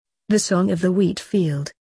The song of the wheat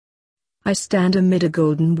field. I stand amid a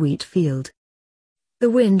golden wheat field. The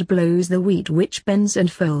wind blows the wheat which bends and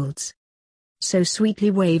folds, so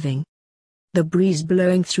sweetly waving. The breeze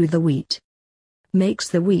blowing through the wheat makes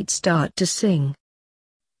the wheat start to sing.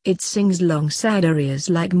 It sings long sad arias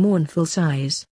like mournful sighs.